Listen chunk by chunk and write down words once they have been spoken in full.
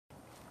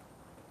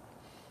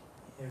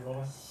Okay,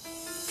 rolling.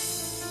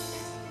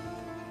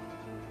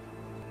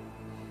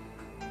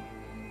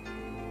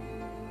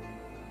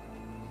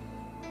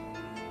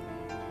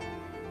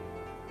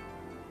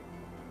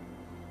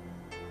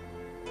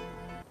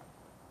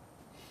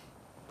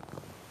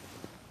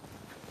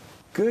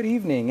 Good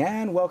evening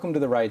and welcome to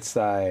The Right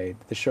Side,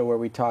 the show where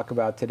we talk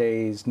about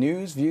today's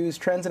news, views,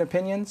 trends, and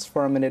opinions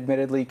from an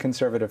admittedly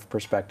conservative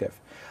perspective.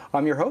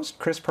 I'm your host,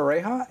 Chris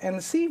Pareja, and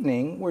this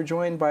evening we're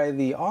joined by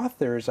the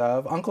authors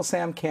of Uncle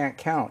Sam Can't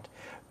Count,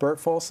 Burt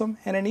Folsom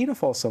and Anita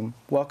Folsom.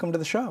 Welcome to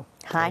the show.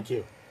 Hi. Thank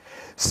you.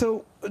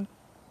 So,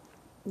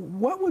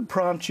 what would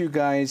prompt you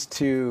guys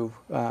to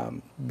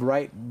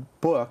write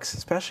books,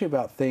 especially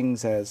about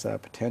things as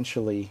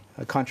potentially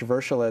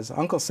controversial as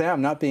Uncle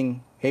Sam not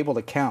being able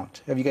to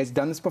count? Have you guys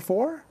done this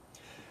before?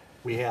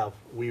 We have.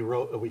 We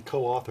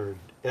co-authored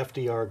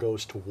FDR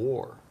Goes to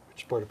War,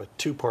 which is part of a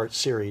two-part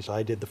series.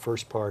 I did the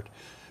first part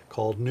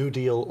called New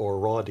Deal or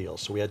Raw Deal.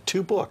 So we had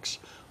two books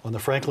on the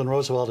Franklin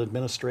Roosevelt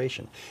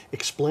administration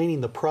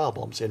explaining the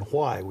problems and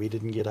why we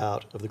didn't get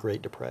out of the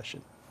Great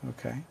Depression.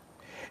 Okay.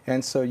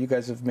 And so you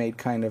guys have made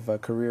kind of a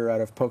career out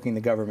of poking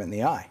the government in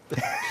the eye.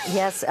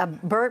 Yes,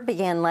 Burt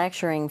began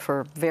lecturing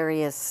for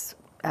various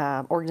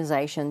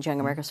organizations, Young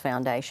America's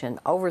Foundation,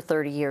 over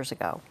 30 years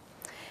ago.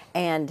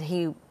 And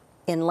he,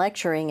 in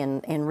lecturing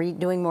and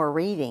doing more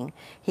reading,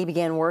 he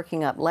began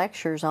working up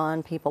lectures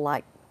on people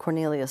like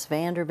Cornelius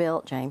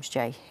Vanderbilt, James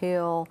J.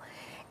 Hill,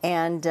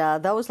 and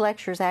those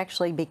lectures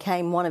actually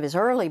became one of his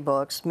early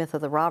books, Myth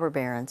of the Robber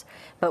Barons.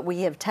 But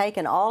we have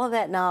taken all of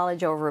that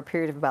knowledge over a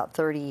period of about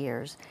 30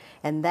 years,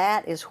 and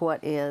that is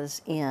what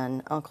is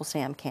in Uncle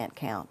Sam Can't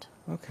Count.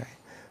 Okay.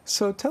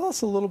 So tell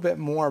us a little bit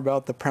more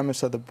about the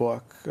premise of the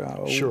book.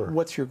 Sure.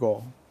 What's your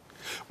goal?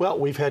 Well,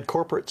 we've had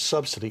corporate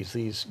subsidies,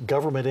 these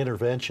government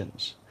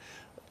interventions,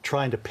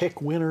 trying to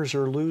pick winners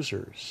or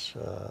losers,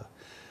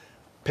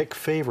 pick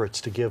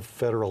favorites to give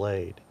federal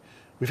aid.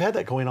 We've had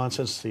that going on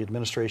since the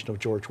administration of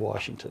George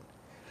Washington.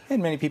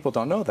 And many people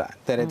don't know that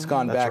it's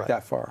gone That's back right.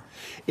 that far.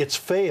 It's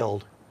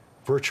failed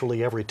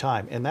virtually every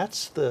time, and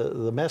that's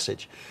the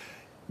message.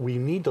 We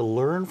need to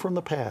learn from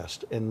the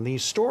past, and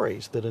these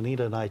stories that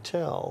Anita and I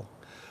tell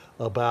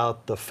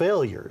about the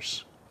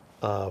failures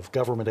of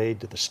government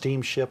aid to the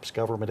steamships,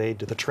 government aid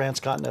to the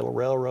transcontinental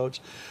railroads.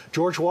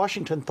 George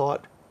Washington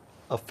thought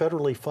a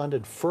federally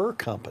funded fur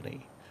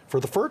company for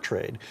the fur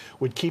trade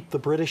would keep the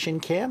British in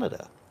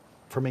Canada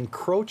from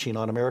encroaching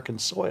on American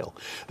soil.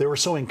 They were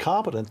so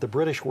incompetent, the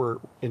British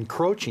were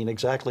encroaching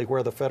exactly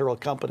where the federal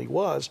company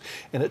was,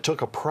 and it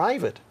took a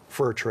private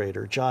fur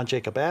trader, John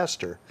Jacob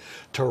Astor,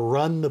 to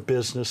run the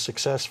business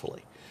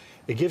successfully.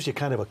 It gives you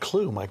kind of a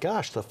clue. My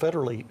gosh, the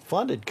federally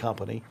funded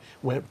company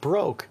went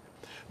broke.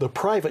 The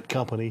private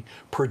company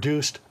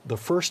produced the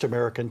first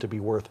American to be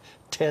worth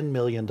 $10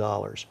 million,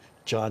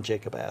 John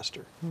Jacob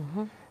Astor.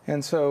 Mm-hmm.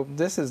 And so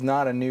this is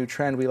not a new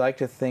trend. We like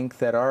to think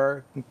that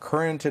our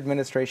current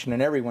administration,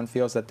 and everyone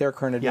feels that their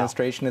current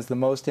administration is the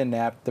most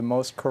inept, the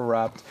most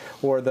corrupt,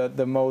 or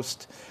the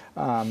most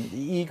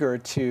eager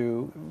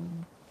to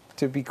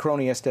be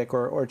cronyistic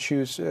or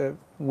choose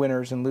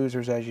winners and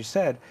losers, as you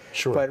said.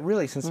 Sure. But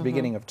really, since the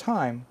beginning of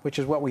time, which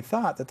is what we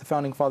thought that the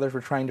Founding Fathers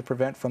were trying to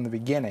prevent from the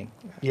beginning.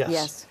 Yes.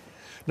 Yes.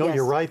 No, Yes.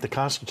 you're right. The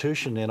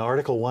Constitution in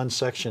Article 1,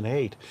 Section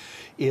 8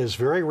 is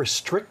very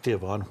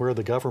restrictive on where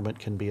the government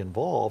can be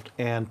involved.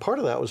 And part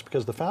of that was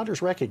because the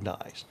founders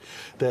recognized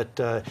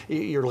that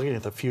you're looking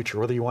at the future,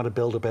 whether you want to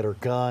build a better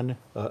gun,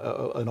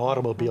 an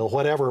automobile,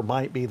 whatever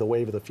might be the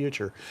wave of the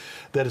future,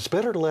 that it's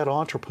better to let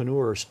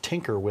entrepreneurs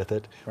tinker with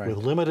it with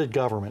limited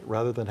government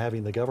rather than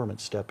having the government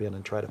step in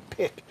and try to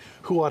pick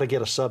who ought to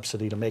get a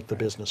subsidy to make the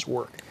business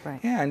work. Right.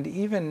 And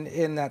even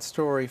in that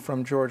story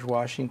from George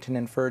Washington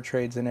and fur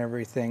trades and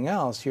everything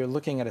else, you're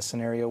looking at a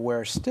scenario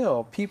where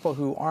still people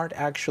who aren't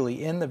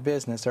actually in the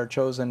business are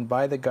chosen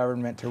by the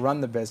government to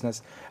run the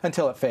business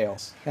until it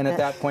fails. And at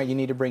that point, you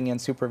need to bring in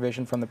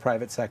supervision from the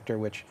private sector,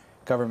 which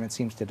government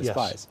seems to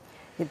despise.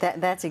 Yes.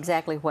 That's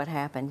exactly what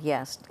happened,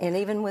 yes. And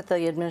even with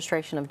the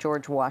administration of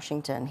George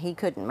Washington, he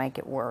couldn't make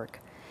it work.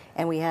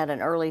 And we had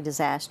an early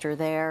disaster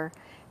there.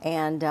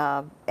 And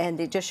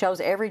it just shows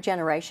every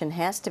generation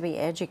has to be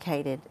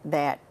educated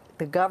that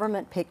the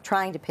government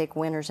trying to pick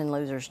winners and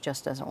losers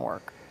just doesn't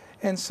work.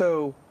 And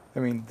so, I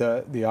mean,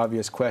 the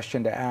obvious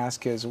question to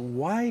ask is,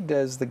 why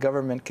does the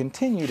government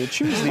continue to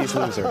choose these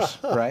losers,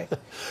 right?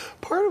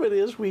 Part of it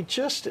is we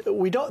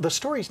don't, the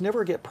stories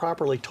never get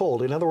properly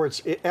told. In other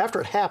words,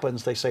 after it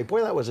happens, they say,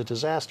 boy, that was a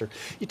disaster.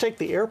 You take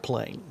the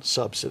airplane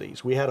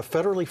subsidies. We had a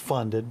federally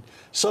funded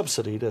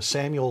subsidy to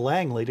Samuel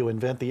Langley to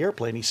invent the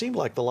airplane. He seemed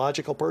like the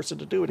logical person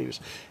to do it. He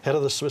was head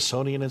of the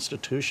Smithsonian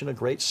Institution, a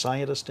great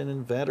scientist and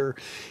inventor.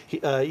 He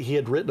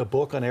had written a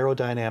book on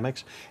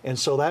aerodynamics, and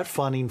so that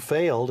funding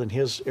failed, and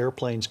his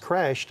airplanes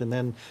crashed, and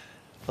then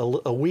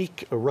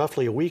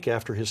roughly a week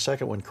after his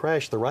second one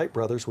crashed, the Wright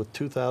brothers, with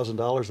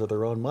 $2,000 of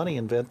their own money,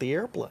 invent the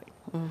airplane.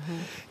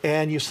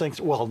 And you think,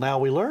 well, now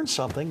we learned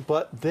something,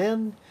 but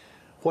then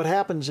what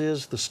happens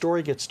is the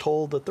story gets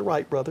told that the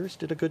Wright brothers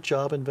did a good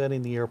job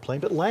inventing the airplane,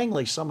 but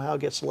Langley somehow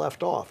gets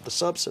left off, the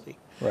subsidy.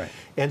 Right.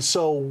 And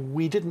so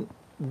we didn't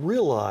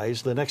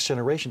realize, the next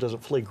generation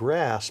doesn't fully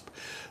grasp,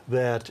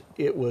 that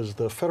it was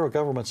the federal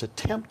government's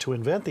attempt to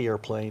invent the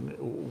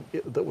airplane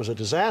that was a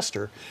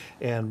disaster.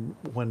 And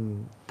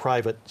when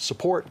private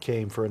support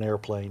came for an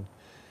airplane,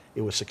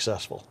 it was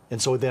successful.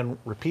 And so we then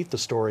repeat the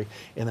story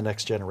in the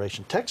next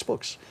generation.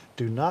 Textbooks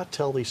do not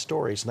tell these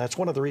stories, and that's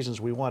one of the reasons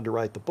we wanted to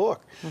write the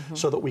book,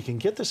 so that we can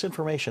get this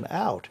information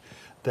out,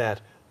 that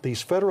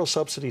these federal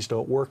subsidies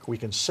don't work. We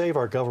can save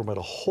our government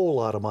a whole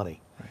lot of money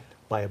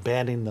by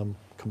abandoning them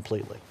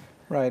completely.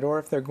 Right, or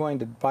if they're going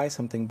to buy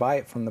something, buy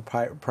it from the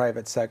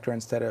private sector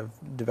instead of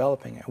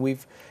developing it.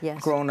 We've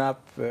grown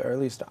up, or at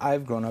least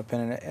I've grown up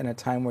in a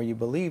time where you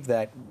believe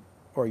that,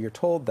 or you're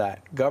told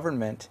that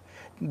government,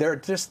 there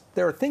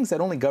are things that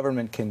only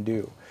government can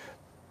do.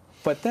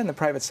 But then the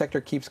private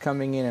sector keeps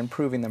coming in and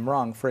proving them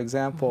wrong. For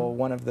example,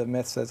 one of the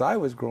myths as I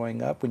was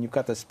growing up, when you've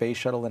got the space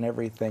shuttle and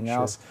everything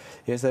else,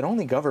 is that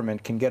only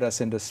government can get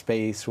us into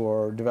space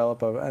or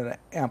develop an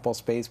ample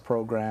space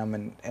program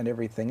and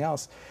everything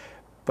else.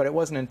 But it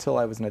wasn't until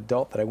I was an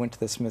adult that I went to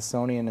the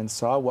Smithsonian and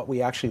saw what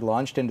we actually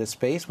launched into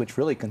space, which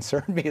really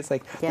concerned me. It's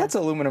like, that's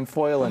aluminum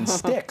foil and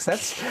sticks.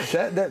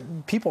 That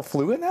people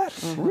flew in that?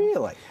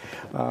 Really?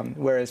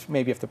 Whereas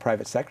maybe if the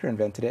private sector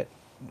invented it,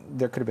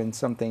 there could have been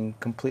something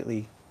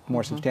completely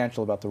more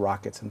substantial about the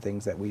rockets and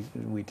things that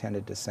we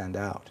tended to send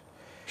out.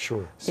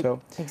 Sure.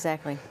 So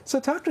exactly. So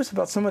talk to us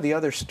about some of the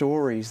other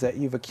stories that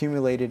you've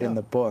accumulated in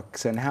the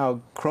books and how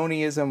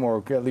cronyism,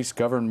 or at least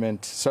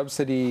government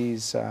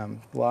subsidies,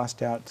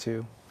 lost out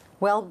to.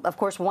 Well, of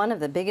course, one of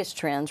the biggest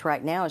trends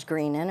right now is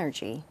green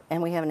energy,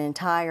 and we have an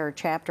entire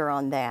chapter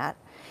on that.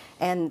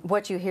 And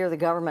what you hear the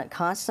government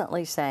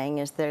constantly saying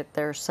is that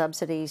their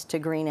subsidies to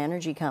green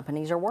energy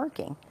companies are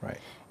working. Right.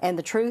 And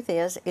the truth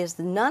is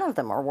none of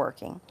them are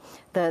working.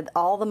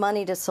 All the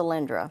money to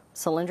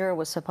Solyndra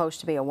was supposed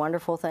to be a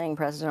wonderful thing.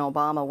 President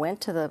Obama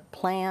went to the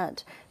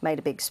plant, made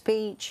a big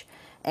speech,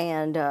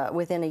 and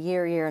within a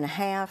year and a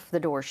half, the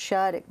doors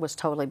shut. It was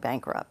totally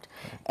bankrupt.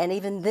 And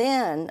even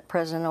then,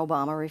 President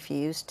Obama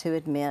refused to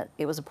admit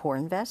it was a poor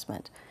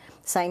investment.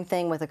 Same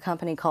thing with a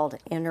company called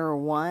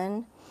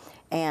One.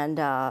 And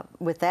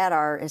with that,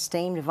 our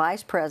esteemed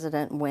vice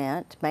president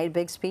went, made a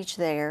big speech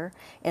there.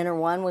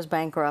 One was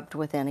bankrupt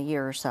within a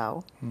year or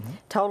so.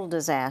 Total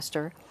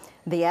disaster.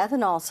 The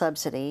ethanol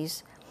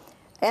subsidies,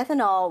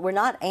 we're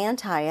not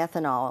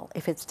anti-ethanol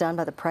if it's done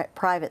by the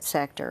private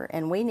sector,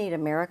 and we need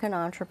American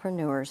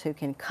entrepreneurs who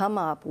can come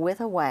up with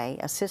a way,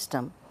 a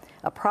system,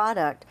 a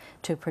product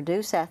to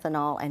produce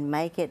ethanol and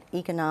make it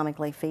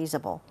economically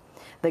feasible.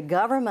 The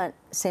government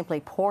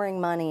simply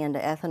pouring money into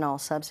ethanol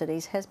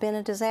subsidies has been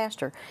a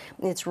disaster.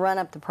 It's run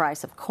up the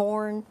price of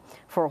corn.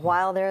 For a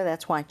while there,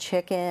 that's why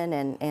chicken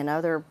and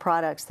other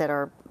products that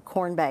are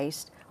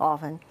corn-based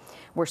often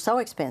were so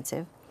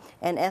expensive,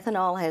 and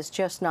ethanol has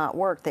just not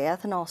worked. The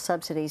ethanol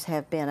subsidies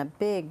have been a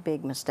big,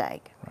 big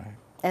mistake. Right.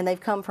 And they've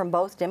come from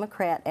both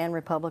Democrat and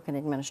Republican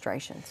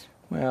administrations.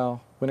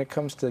 Well, when it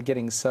comes to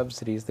getting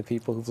subsidies, the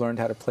people who've learned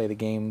how to play the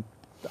game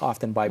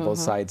often buy both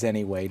sides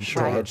anyway to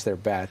hedge their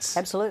bets.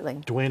 Absolutely.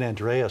 Dwayne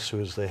Andreas,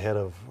 who is the head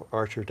of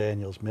Archer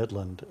Daniels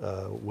Midland,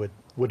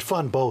 would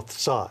fund both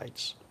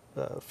sides,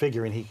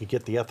 figuring he could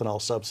get the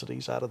ethanol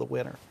subsidies out of the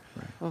winter.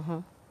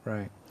 Right.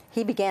 Right.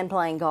 He began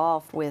playing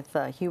golf with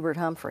Hubert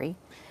Humphrey,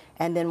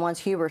 and then once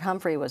Hubert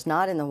Humphrey was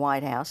not in the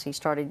White House, he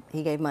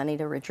gave money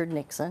to Richard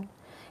Nixon.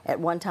 At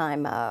one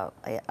time,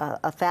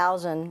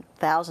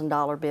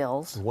 $1,000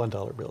 bills.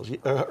 $1 bills,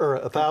 or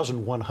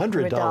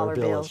 $1,100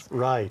 bills.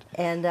 Right.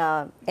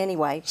 And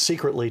anyway.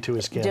 Secretly to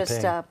his campaign.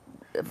 Just a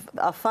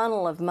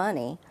funnel of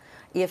money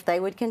if they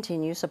would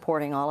continue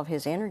supporting all of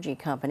his energy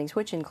companies,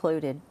 which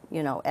included,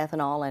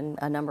 ethanol and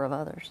a number of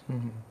others.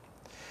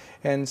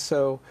 And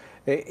so,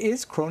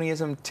 is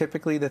cronyism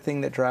typically the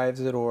thing that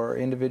drives it, or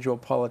individual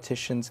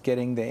politicians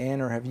getting the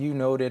in, or have you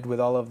noted with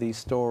all of these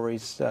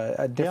stories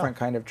a different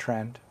kind of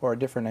trend or a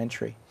different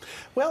entry?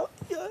 Well,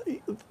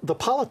 the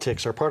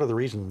politics are part of the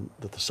reason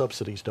that the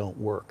subsidies don't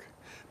work.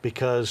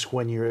 Because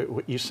when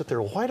you sit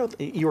there,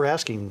 you were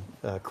asking,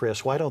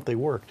 Chris, why don't they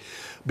work?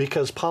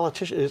 Because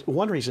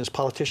one reason is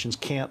politicians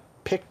can't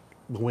pick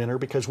the winner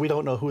because we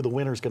don't know who the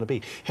winner is going to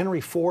be.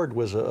 Henry Ford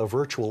was a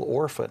virtual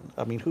orphan.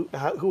 I mean,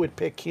 who would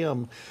pick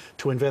him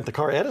to invent the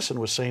car? Edison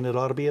was saying it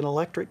ought to be an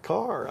electric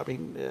car. I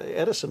mean,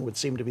 Edison would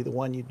seem to be the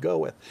one you'd go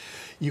with.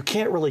 You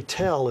can't really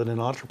tell in an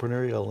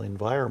entrepreneurial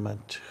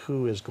environment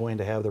who is going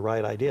to have the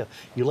right idea.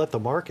 You let the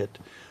market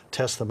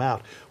test them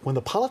out. When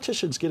the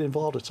politicians get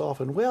involved, it's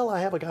often, well,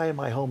 I have a guy in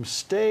my home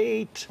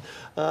state.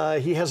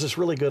 He has this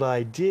really good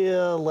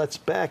idea. Let's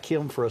back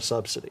him for a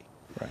subsidy.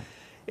 Right.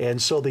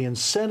 And so the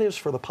incentives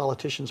for the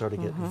politicians are to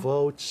get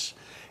votes,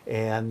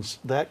 and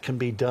that can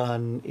be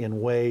done in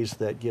ways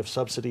that give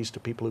subsidies to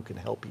people who can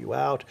help you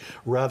out,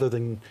 rather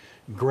than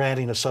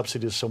granting a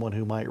subsidy to someone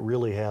who might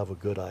really have a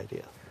good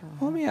idea.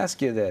 Well, let me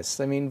ask you this.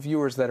 I mean,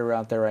 viewers that are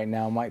out there right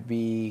now might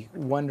be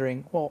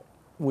wondering, well,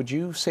 would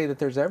you say that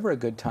there's ever a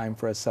good time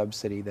for a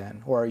subsidy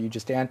then? Or are you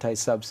just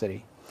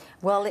anti-subsidy?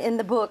 Well, in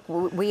the book,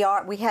 we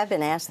have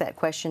been asked that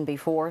question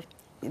before.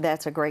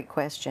 That's a great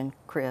question,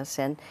 Chris.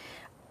 And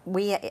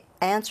we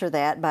answer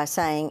that by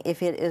saying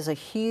if it is a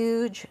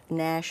huge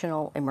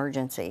national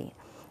emergency,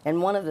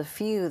 and one of the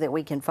few that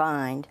we can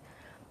find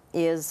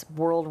is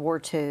World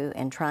War II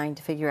and trying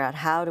to figure out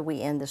how do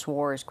we end this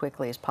war as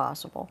quickly as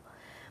possible.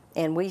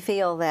 And we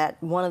feel that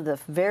one of the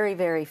very,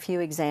 very few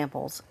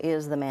examples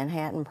is the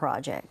Manhattan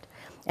Project.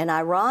 And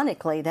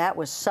ironically, that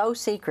was so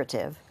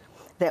secretive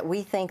that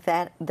we think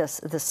that the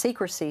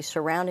secrecy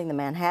surrounding the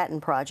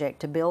Manhattan Project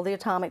to build the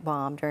atomic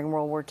bomb during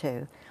World War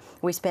II,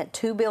 we spent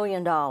 $2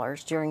 billion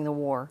during the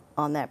war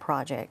on that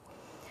project.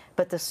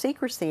 But the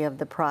secrecy of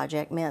the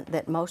project meant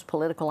that most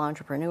political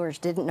entrepreneurs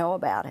didn't know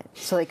about it,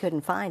 so they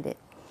couldn't find it.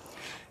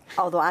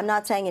 Although I'm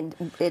not saying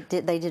they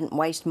didn't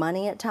waste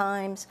money at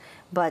times,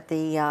 but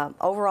the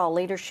overall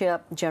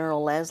leadership,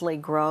 General Leslie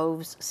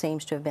Groves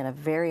seems to have been a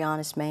very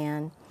honest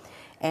man.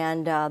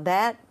 And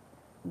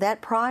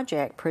that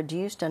project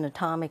produced an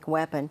atomic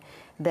weapon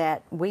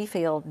that we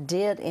feel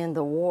did end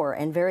the war,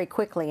 and very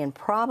quickly, and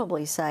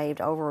probably saved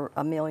over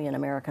 1 million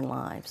American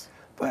lives.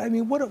 But I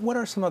mean, what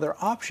are some other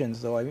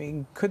options, though? I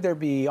mean, could there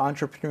be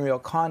entrepreneurial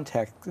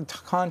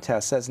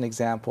contests, as an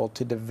example,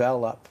 to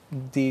develop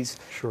these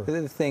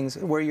things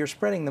where you're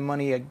spreading the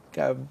money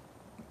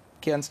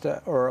against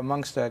or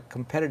amongst a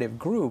competitive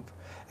group,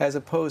 as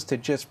opposed to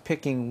just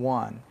picking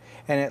one,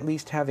 and at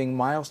least having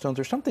milestones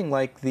or something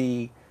like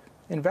the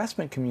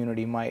investment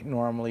community might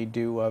normally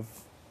do of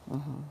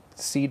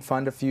seed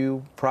fund a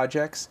few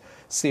projects,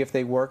 see if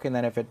they work, and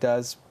then if it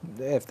does,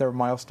 if their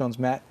milestones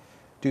met,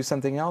 do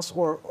something else?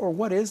 Or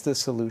what is the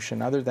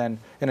solution other than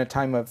in a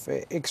time of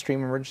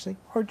extreme emergency,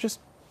 or just?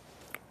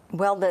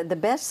 Well, the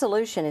best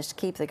solution is to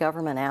keep the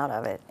government out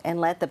of it and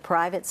let the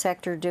private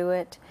sector do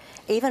it.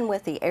 Even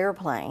with the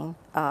airplane,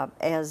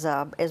 as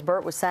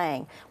Burt was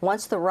saying,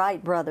 once the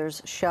Wright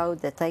brothers showed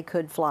that they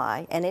could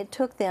fly, and it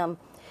took them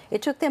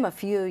a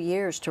few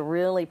years to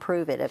really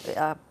prove it.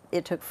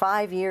 It took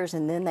 5 years,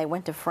 and then they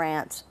went to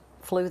France,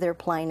 flew their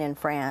plane in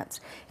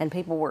France, and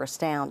people were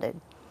astounded.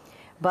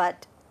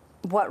 But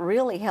what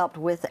really helped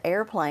with the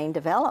airplane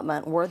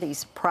development were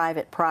these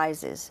private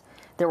prizes.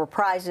 There were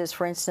prizes,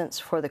 for instance,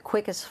 for the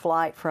quickest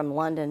flight from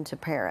London to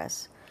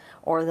Paris,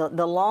 or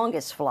the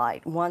longest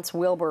flight. Once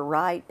Wilbur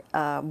Wright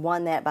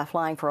won that by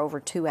flying for over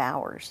 2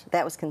 hours.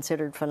 That was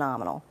considered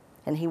phenomenal,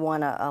 and he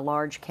won a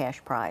large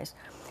cash prize.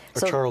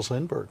 Or Charles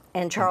Lindbergh.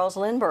 And Charles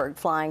Lindbergh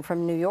flying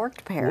from New York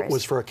to Paris.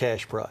 Was for a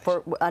cash prize.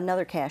 For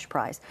another cash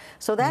prize.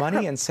 So that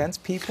money and sense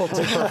people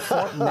to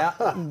perform.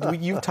 Now,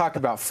 you talk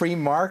about free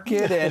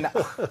market and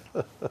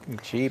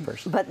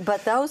cheapers.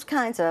 But those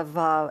kinds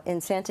of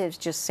incentives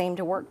just seem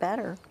to work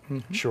better.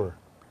 Sure.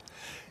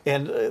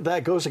 And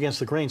that goes against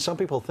the grain. Some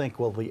people think,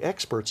 well, the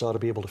experts ought to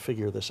be able to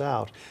figure this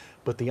out.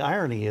 But the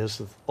irony is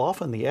that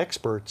often the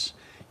experts,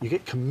 you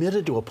get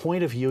committed to a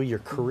point of view, your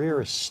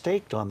career is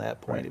staked on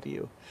that point of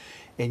view,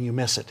 and you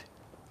miss it.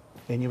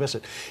 And you miss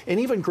it. And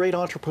even great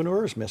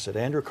entrepreneurs miss it.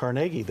 Andrew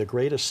Carnegie, the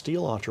greatest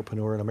steel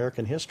entrepreneur in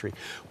American history,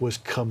 was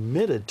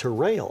committed to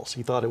rails.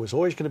 He thought it was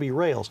always going to be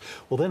rails.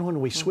 Well, then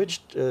when we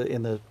switched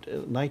in the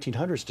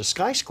 1900s to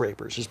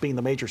skyscrapers as being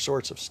the major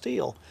source of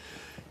steel,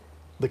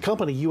 the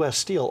company U.S.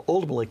 Steel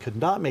ultimately could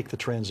not make the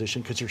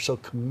transition because you're so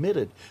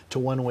committed to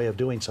one way of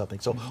doing something.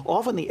 So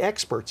often the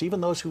experts, even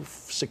those who've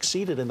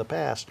succeeded in the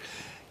past,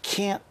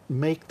 can't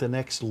make the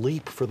next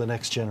leap for the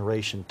next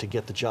generation to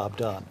get the job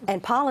done.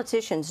 And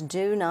politicians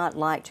do not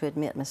like to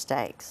admit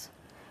mistakes.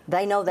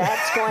 They know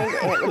that's going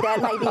to,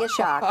 that may be a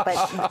shock,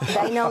 but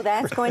they know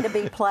that's going to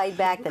be played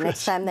back the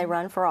next time they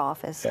run for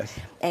office. Yes.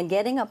 And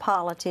getting a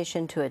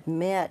politician to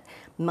admit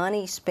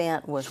money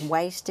spent was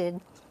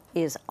wasted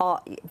is,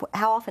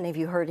 how often have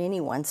you heard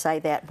anyone say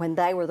that when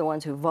they were the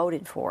ones who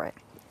voted for it?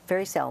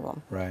 Very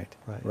seldom. Right.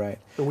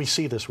 And we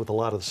see this with a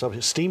lot of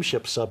the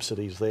steamship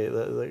subsidies.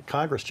 The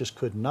Congress just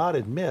could not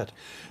admit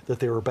that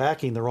they were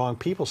backing the wrong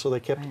people, so they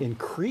kept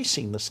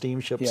increasing the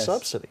steamship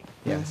subsidy.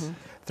 Yes.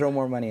 Throw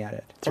more money at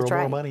it. That's Throw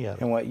right. more money at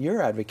it. And what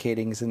you're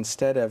advocating is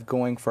instead of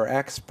going for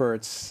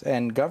experts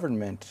and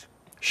government,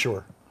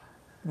 Sure.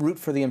 root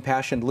for the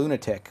impassioned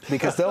lunatic,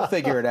 because they'll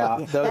figure it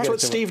out. They'll That's get what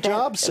it to- Steve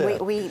Jobs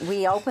said.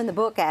 We opened the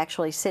book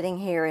actually sitting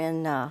here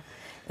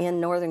in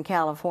Northern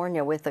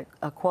California with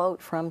a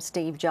quote from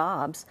Steve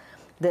Jobs,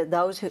 that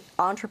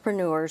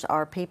entrepreneurs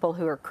are people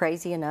who are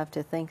crazy enough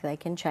to think they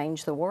can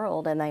change the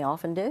world, and they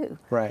often do.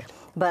 Right.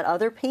 But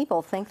other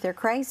people think they're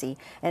crazy.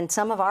 And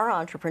some of our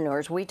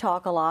entrepreneurs, we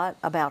talk a lot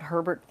about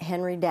Herbert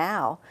Henry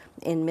Dow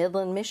in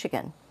Midland,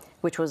 Michigan,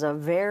 which was a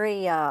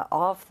very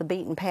off the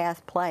beaten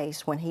path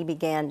place when he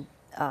began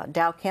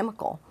Dow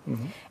Chemical.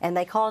 And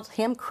they called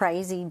him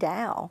Crazy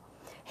Dow.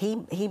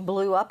 He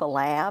blew up a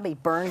lab. He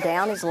burned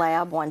down his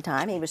lab one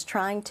time. He was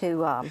trying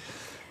to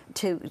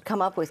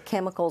come up with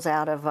chemicals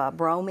out of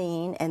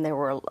bromine, and there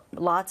were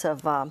lots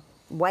of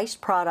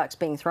waste products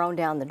being thrown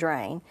down the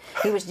drain.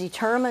 He was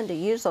determined to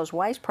use those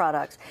waste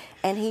products,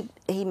 and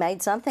he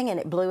made something, and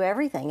it blew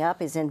everything up.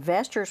 His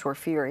investors were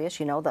furious.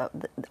 You know,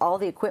 all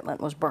the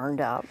equipment was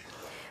burned up.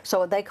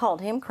 So they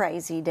called him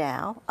Crazy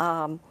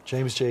Dow.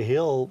 James J.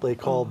 Hill, they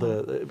called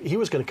he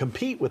was going to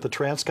compete with the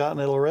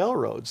transcontinental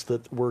railroads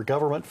that were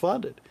government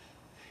funded.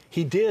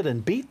 He did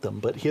and beat them,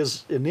 but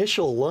his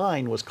initial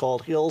line was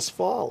called Hill's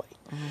Folly.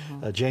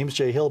 James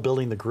J. Hill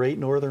building the Great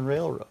Northern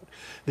Railroad.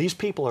 These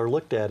people are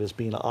looked at as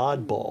being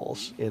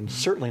oddballs and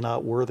certainly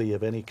not worthy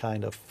of any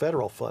kind of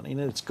federal funding,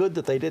 and it's good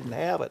that they didn't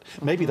have it.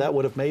 Maybe that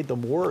would have made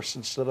them worse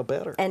instead of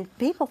better. And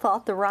people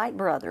thought the Wright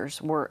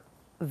brothers were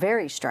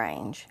very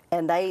strange,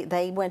 and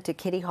they went to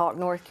Kitty Hawk,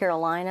 North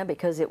Carolina,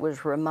 because it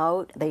was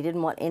remote. They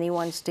didn't want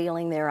anyone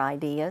stealing their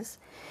ideas.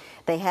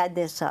 They had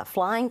this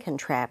flying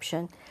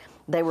contraption.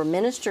 They were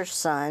ministers'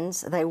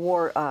 sons. They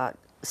wore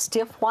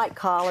stiff white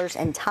collars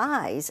and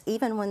ties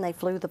even when they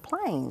flew the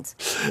planes,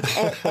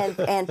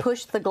 and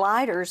pushed the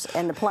gliders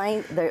and the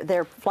plane,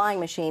 their flying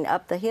machine,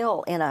 up the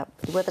hill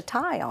with a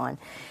tie on.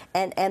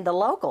 And the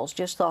locals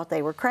just thought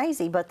they were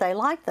crazy, but they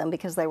liked them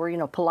because they were, you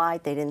know,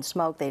 polite. They didn't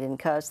smoke, they didn't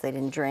cuss, they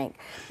didn't drink,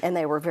 and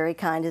they were very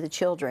kind to the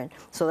children.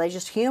 So they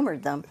just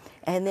humored them.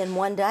 And then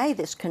one day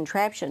this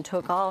contraption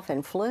took off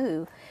and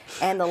flew,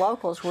 and the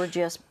locals were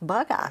just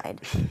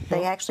bug-eyed.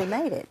 They actually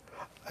made it.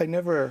 I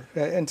never,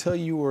 until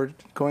you were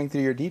going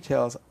through your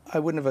details, I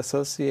wouldn't have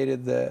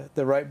associated the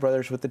Wright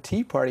brothers with the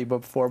Tea Party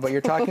before, but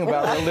you're talking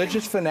about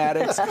religious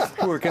fanatics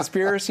who are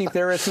conspiracy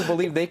theorists who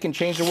believe they can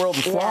change the world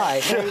and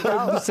fly.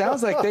 Yeah, it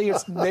sounds like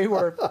they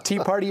were Tea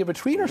Party in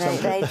between or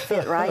something. They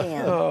fit right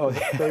in. Oh,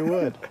 they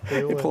would.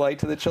 They would. Polite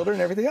to the children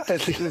and everything else.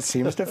 It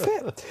seems to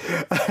fit.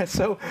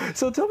 So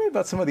tell me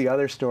about some of the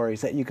other stories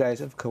that you guys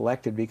have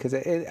collected, because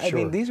I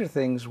mean, these are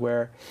things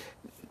where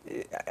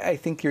I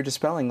think you're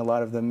dispelling a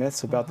lot of the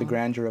myths about the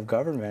grandeur of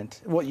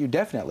government. Well, you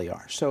definitely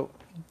are. So,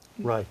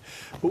 right.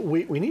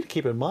 We need to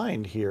keep in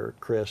mind here,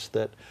 Chris,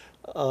 that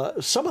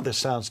some of this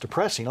sounds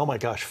depressing. Oh my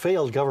gosh,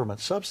 failed government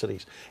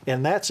subsidies.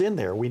 And that's in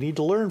there. We need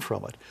to learn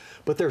from it.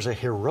 But there's a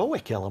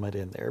heroic element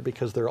in there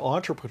because there are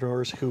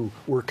entrepreneurs who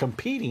were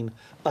competing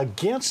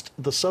against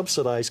the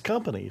subsidized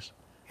companies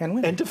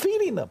and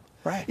defeating them.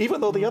 Right. Even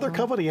though the other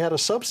company had a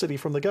subsidy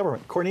from the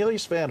government.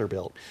 Cornelius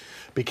Vanderbilt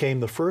became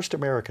the first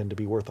American to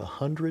be worth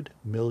 $100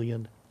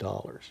 million.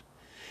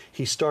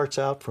 He starts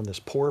out from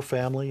this poor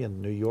family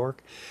in New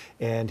York,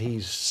 and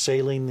he's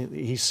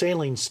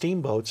sailing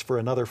steamboats for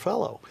another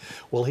fellow.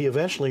 Well, he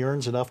eventually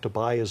earns enough to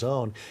buy his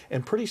own,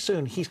 and pretty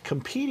soon he's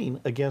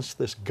competing against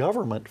this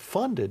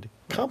government-funded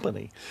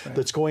company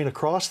that's going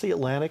across the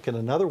Atlantic, and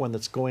another one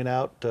that's going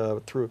out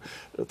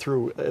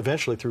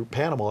eventually through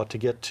Panama to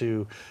get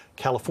to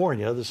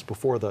California. This is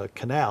before the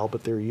canal,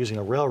 but they're using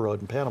a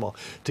railroad in Panama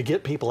to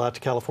get people out to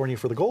California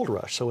for the gold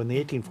rush. So in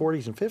the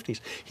 1840s and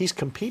 50s, he's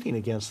competing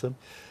against them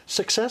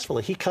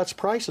successfully. He cuts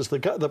prices.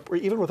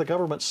 Even with a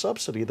government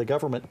subsidy, the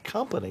government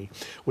company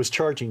was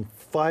charging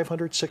 $500,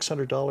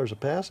 $600 a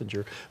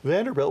passenger.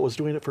 Vanderbilt was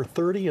doing it for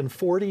 $30 and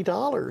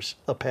 $40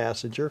 a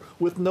passenger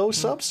with no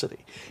subsidy.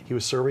 He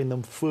was serving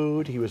them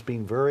food. He was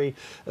being very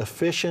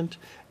efficient,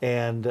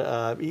 and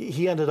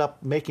he ended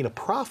up making a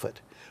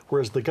profit,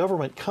 whereas the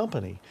government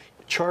company,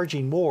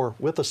 charging more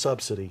with a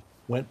subsidy,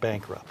 went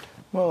bankrupt.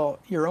 Well,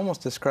 you're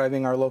almost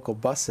describing our local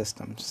bus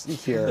systems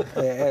here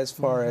as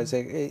far as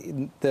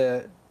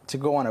to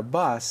go on a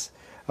bus,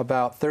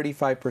 about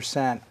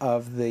 35%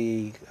 of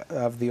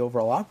the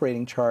overall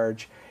operating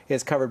charge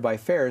is covered by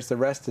fares. The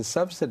rest is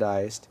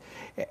subsidized,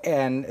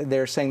 and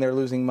they're saying they're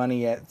losing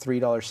money at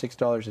 $3,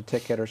 $6 a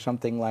ticket or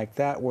something like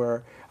that,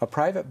 where a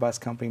private bus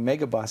company,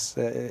 Megabus,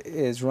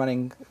 is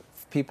running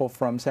people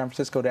from San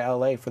Francisco to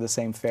LA for the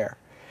same fare.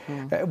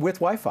 With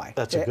Wi-Fi.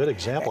 That's a good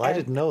example. I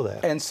didn't know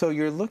that. And so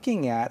you're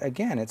looking at,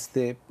 again, it's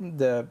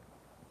the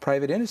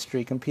private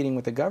industry competing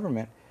with the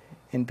government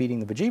and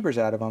beating the bejeebers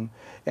out of them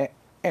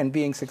and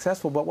being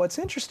successful. But what's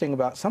interesting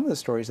about some of the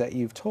stories that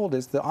you've told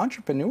is the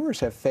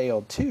entrepreneurs have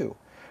failed too,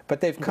 but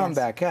they've come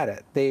back at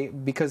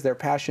it. Because their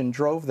passion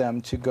drove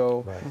them to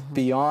go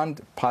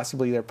beyond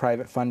possibly their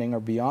private funding or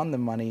beyond the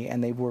money,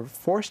 and they were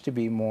forced to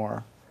be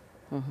more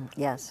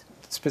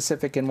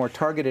specific and more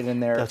targeted in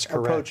their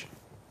approach.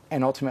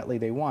 And ultimately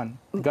they won.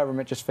 The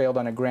government just failed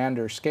on a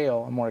grander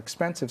scale, a more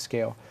expensive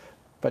scale,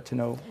 but to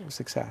no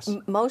success.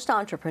 Most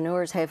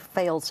entrepreneurs have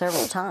failed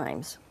several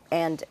times,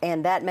 and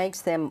that makes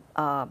them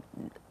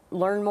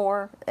learn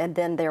more, and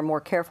then they're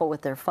more careful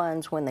with their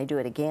funds when they do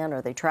it again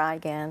or they try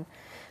again.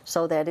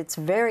 So that it's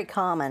very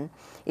common,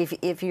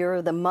 if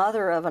you're the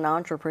mother of an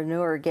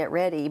entrepreneur, get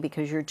ready,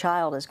 because your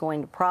child is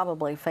going to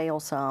probably fail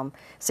some,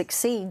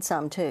 succeed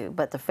some too,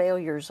 but the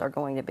failures are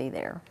going to be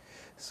there.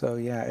 So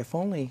yeah, if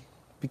only,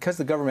 because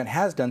the government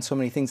has done so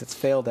many things it's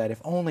failed at,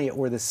 if only it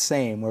were the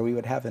same, where we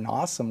would have an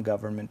awesome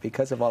government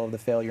because of all of the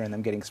failure and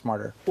them getting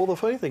smarter. Well, the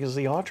funny thing is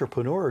the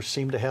entrepreneurs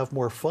seem to have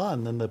more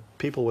fun than the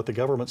people with the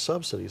government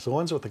subsidies. The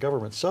ones with the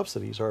government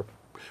subsidies are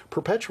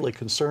perpetually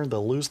concerned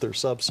they'll lose their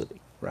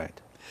subsidy.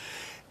 Right.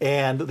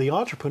 And the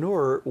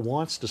entrepreneur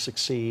wants to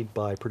succeed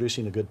by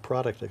producing a good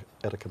product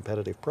at a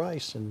competitive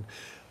price. And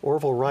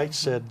Orville Wright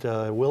said,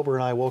 Wilbur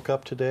and I woke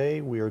up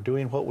today, we are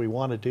doing what we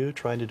want to do,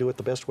 trying to do it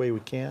the best way we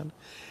can,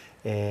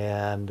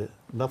 and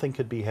nothing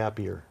could be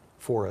happier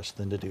for us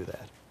than to do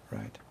that.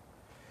 Right.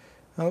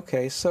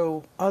 Okay,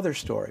 so other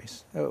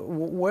stories.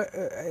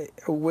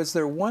 Was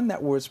there one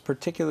that was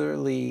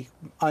particularly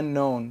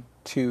unknown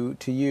to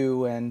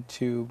you and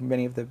to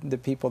many of the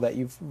people that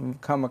you've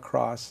come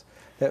across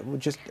that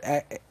would just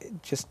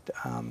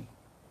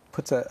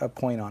puts a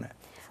point on it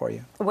for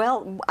you?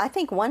 Well, I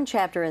think one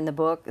chapter in the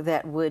book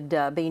that would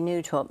be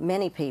new to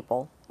many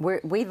people,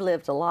 we've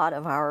lived a lot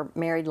of our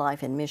married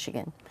life in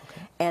Michigan.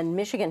 Okay. And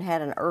Michigan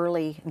had an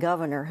early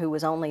governor who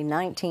was only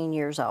 19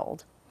 years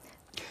old.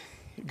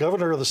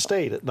 Governor of the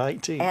state at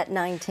 19. At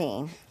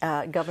 19,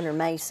 Governor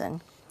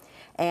Mason.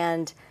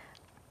 And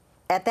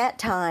at that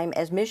time,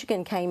 as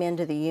Michigan came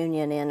into the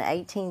Union in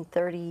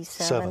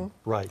 1837.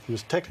 Right. He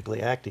was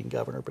technically acting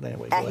governor, but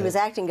anyway. He was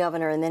acting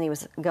governor, and then he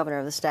was governor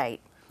of the state.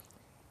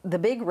 The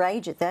big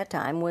rage at that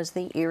time was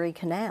the Erie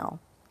Canal.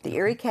 The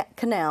Erie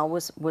Canal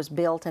was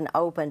built and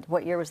opened.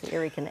 What year was the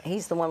Erie Canal?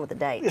 He's the one with the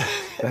date.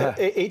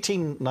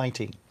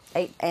 1819.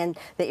 And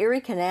the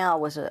Erie Canal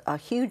was a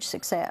huge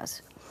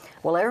success.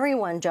 Well,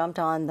 everyone jumped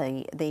on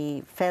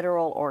the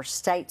federal or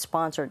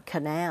state-sponsored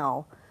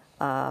canal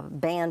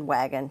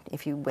bandwagon,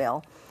 if you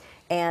will,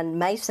 and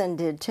Mason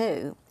did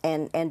too,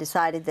 and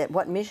decided that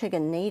what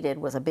Michigan needed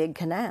was a big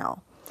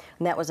canal.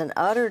 And that was an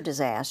utter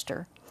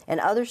disaster. And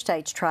other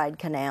states tried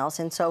canals,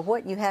 and so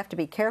what you have to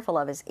be careful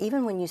of is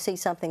even when you see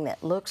something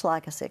that looks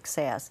like a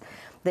success,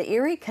 the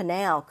Erie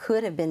Canal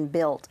could have been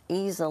built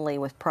easily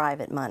with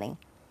private money,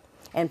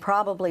 and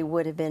probably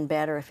would have been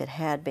better if it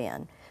had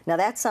been. Now,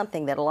 that's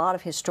something that a lot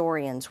of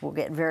historians will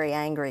get very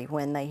angry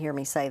when they hear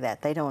me say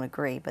that. They don't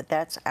agree, but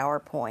that's our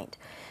point.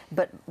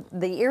 But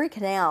the Erie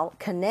Canal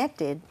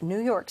connected New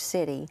York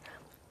City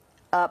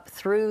up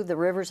through the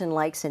rivers and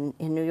lakes in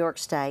New York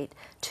State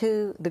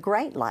to the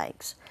Great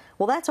Lakes.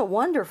 Well, that's a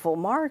wonderful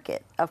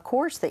market. Of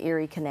course, the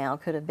Erie Canal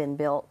could have been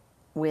built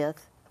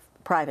with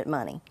private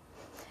money.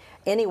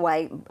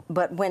 Anyway,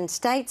 but when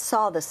states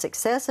saw the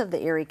success of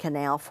the Erie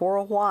Canal for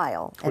a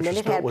while, and then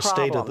it had problems.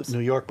 State of New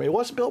York, it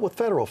wasn't built with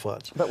federal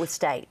funds. But with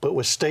state. But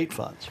with state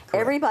funds. Correct.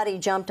 Everybody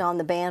jumped on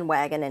the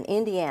bandwagon, and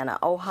Indiana,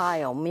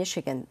 Ohio,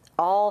 Michigan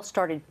all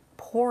started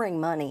pouring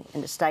money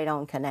into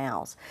state-owned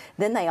canals.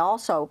 Then they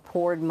also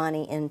poured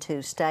money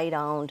into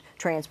state-owned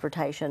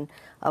transportation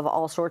of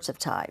all sorts of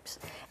types,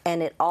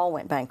 and it all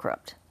went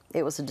bankrupt.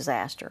 It was a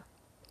disaster.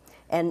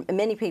 And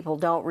many people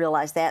don't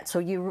realize that.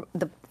 So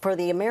for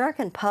the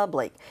American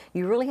public,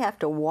 you really have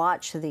to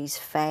watch these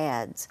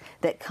fads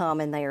that come,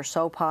 and they are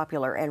so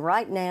popular. And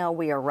right now,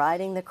 we are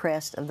riding the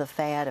crest of the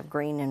fad of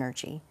green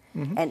energy.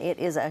 Mm-hmm. And it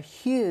is a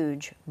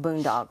huge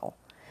boondoggle.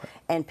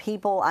 And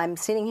people, I'm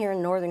sitting here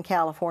in Northern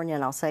California,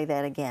 and I'll say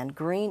that again,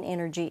 green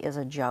energy is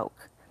a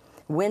joke.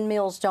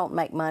 Windmills don't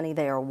make money.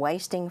 They are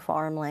wasting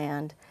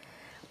farmland.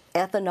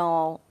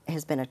 Ethanol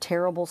has been a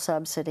terrible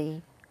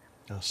subsidy.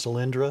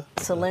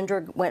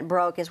 Solyndra went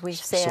broke, as we've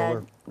said.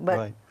 Solar, but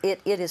right.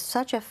 it is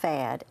such a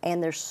fad,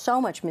 and there's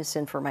so much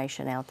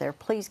misinformation out there.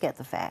 Please get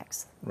the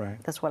facts.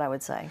 Right. That's what I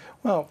would say.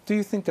 Well, do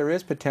you think there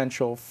is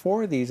potential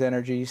for these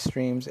energy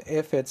streams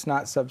if it's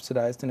not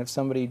subsidized, and if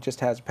somebody just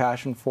has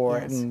passion for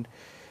it and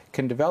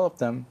can develop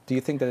them? Do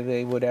you think that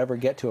they would ever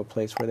get to a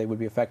place where they would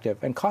be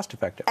effective and cost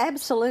effective?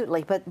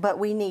 Absolutely, but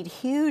we need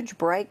huge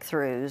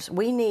breakthroughs.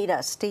 We need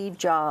a Steve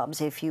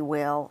Jobs, if you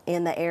will,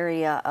 in the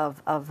area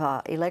of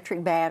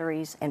electric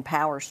batteries and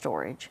power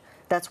storage.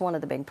 That's one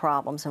of the big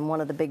problems and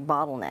one of the big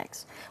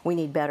bottlenecks. We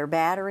need better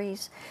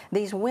batteries.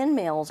 These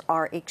windmills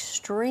are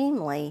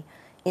extremely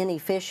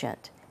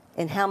inefficient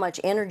in how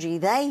much energy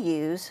they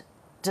use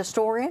to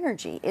store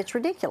energy. It's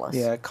ridiculous.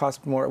 Yeah, it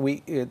costs more.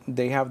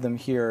 They have them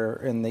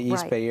here in the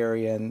East Bay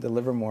area and the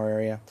Livermore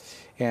area,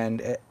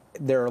 and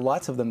there are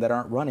lots of them that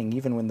aren't running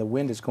even when the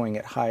wind is going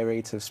at high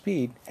rates of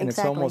speed, and it's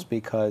almost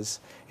because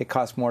it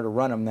costs more to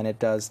run them than it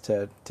does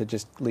to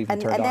just leave them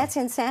turned on. And that's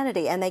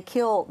insanity, and they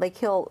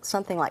kill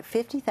something like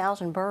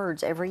 50,000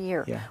 birds every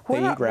year. Yeah, they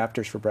eat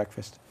raptors for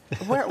breakfast.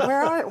 Where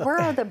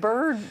are the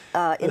bird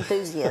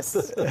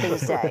enthusiasts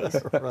these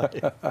days?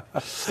 Right.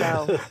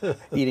 So,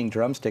 eating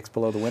drumsticks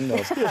below the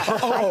windows.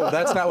 Oh,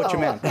 that's not what you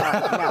meant.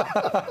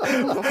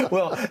 No.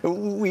 Well,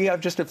 we have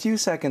just a few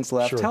seconds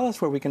left. Sure. Tell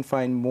us where we can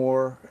find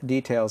more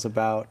details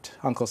about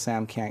Uncle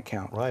Sam Can't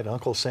Count. Right,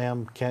 Uncle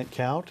Sam Can't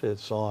Count.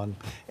 It's on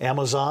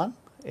Amazon,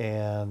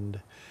 and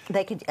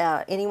they could.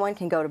 Anyone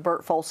can go to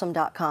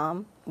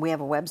burtfolsom.com. We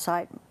have a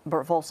website,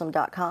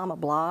 burtfolsom.com, a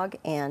blog,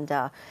 and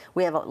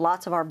we have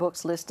lots of our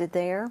books listed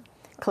there.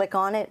 Click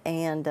on it,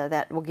 and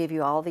that will give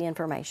you all the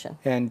information.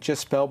 And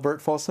just spell Burt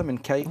Folsom in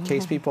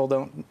case people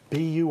don't.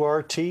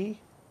 BurtFolsom.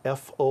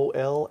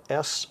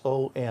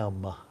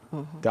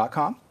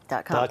 .com?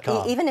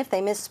 .com. Even if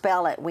they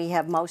misspell it, we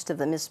have most of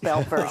the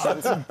misspelled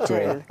versions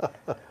too.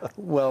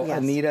 Well, Yes.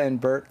 Anita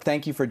and Burt,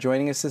 thank you for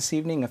joining us this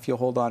evening. If you'll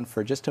hold on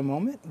for just a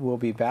moment, we'll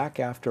be back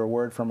after a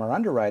word from our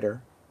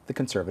underwriter, the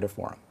Conservative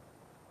Forum.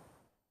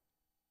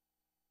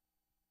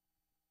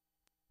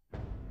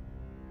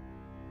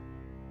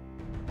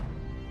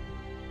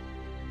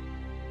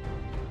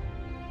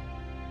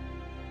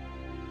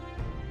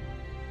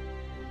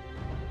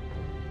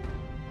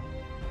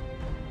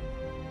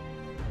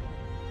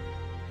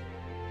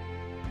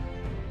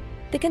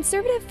 The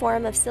Conservative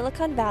Forum of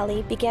Silicon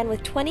Valley began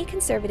with 20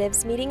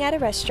 conservatives meeting at a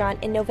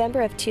restaurant in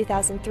November of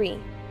 2003.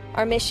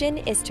 Our mission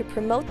is to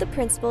promote the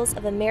principles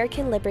of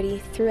American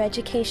liberty through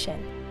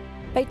education.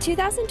 By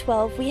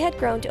 2012, we had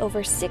grown to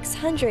over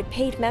 600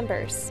 paid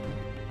members.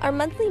 Our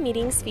monthly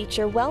meetings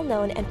feature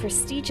well-known and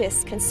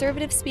prestigious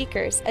conservative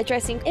speakers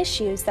addressing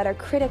issues that are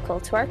critical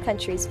to our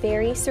country's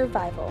very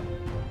survival.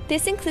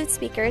 This includes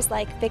speakers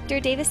like Victor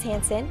Davis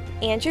Hanson,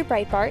 Andrew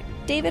Breitbart,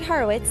 David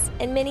Horowitz,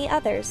 and many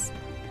others.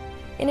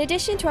 In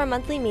addition to our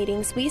monthly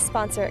meetings, we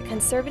sponsor a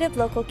conservative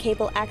local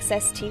cable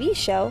access TV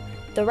show,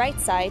 The Right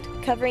Side,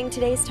 covering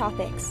today's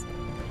topics.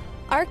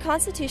 Our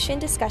Constitution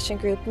discussion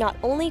group not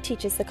only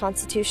teaches the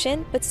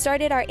Constitution, but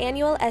started our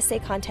annual essay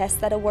contest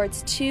that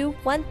awards 2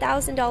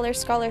 $1,000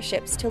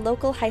 scholarships to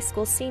local high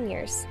school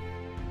seniors.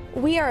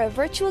 We are a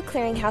virtual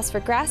clearinghouse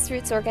for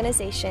grassroots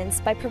organizations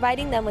by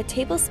providing them with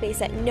table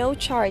space at no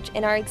charge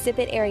in our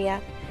exhibit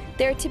area.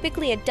 There are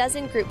typically a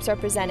dozen groups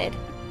represented.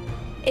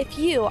 If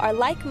you are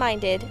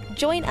like-minded,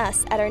 join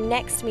us at our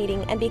next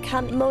meeting and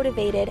become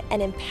motivated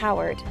and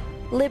empowered.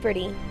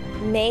 Liberty,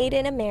 made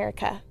in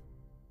America.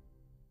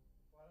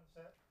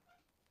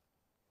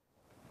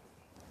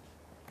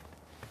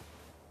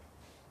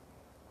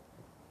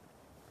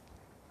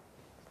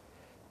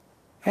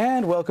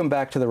 And welcome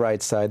back to The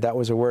Right Side. That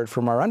was a word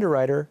from our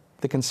underwriter,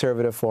 the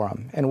Conservative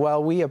Forum. And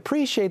while we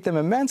appreciate them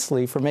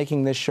immensely for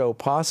making this show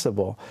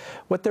possible,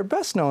 what they're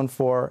best known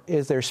for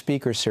is their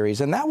speaker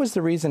series. And that was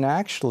the reason,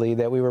 actually,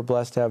 that we were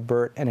blessed to have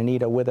Burt and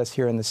Anita with us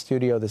here in the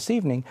studio this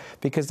evening,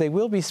 because they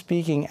will be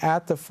speaking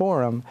at the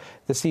forum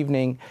this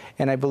evening,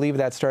 and I believe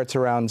that starts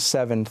around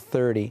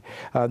 7:30.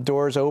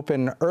 Doors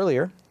open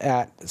earlier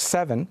at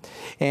 7,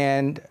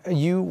 and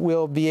you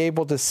will be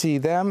able to see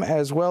them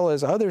as well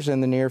as others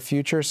in the near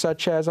future,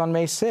 such as on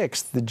May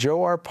 6th. Joe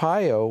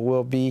Arpaio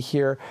will be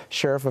here,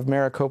 Sheriff of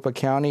Maricopa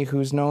County,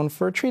 who's known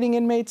for treating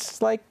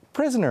inmates like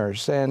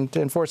prisoners and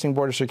enforcing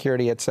border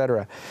security,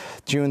 etc.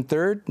 June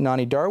 3rd,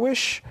 Nani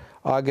Darwish.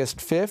 August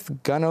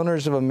 5th, Gun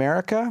Owners of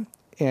America.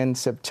 In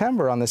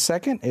September, on the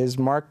 2nd, is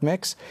Mark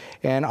Mix,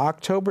 and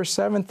October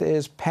 7th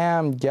is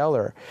Pam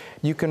Geller.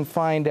 You can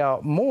find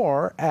out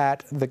more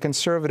at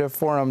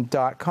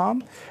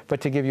theconservativeforum.com,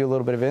 but to give you a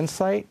little bit of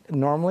insight,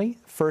 normally,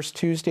 first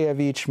Tuesday of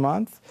each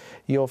month,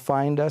 you'll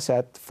find us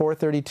at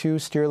 432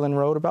 Steerland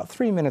Road, about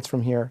 3 minutes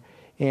from here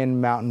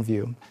in Mountain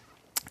View.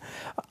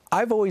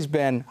 I've always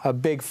been a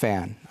big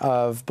fan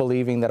of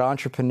believing that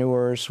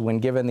entrepreneurs, when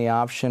given the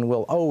option,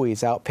 will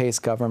always outpace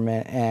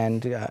government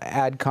and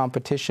add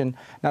competition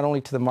not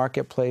only to the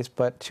marketplace,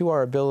 but to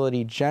our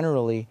ability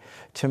generally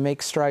to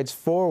make strides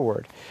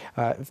forward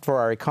for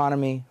our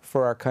economy,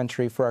 for our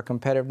country, for our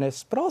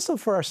competitiveness, but also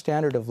for our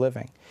standard of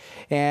living.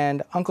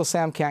 And Uncle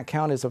Sam Can't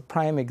Count is a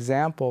prime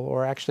example,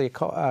 or actually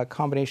a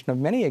combination of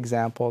many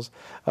examples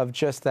of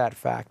just that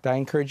fact. I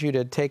encourage you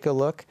to take a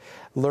look,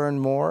 learn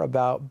more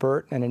about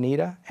Burt and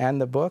Anita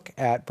and the book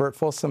at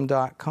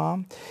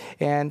burtfolsom.com,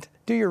 and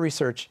do your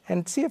research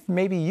and see if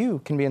maybe you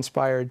can be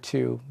inspired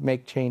to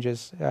make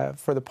changes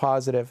for the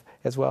positive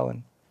as well,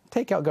 and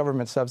take out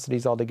government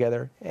subsidies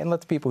altogether and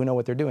let the people who know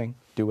what they're doing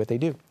do what they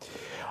do.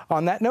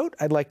 On that note,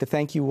 I'd like to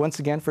thank you once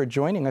again for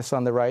joining us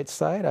on The Right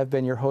Side. I've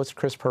been your host,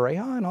 Chris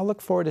Pareja, and I'll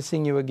look forward to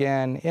seeing you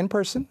again in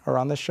person or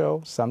on the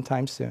show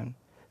sometime soon.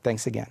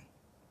 Thanks again.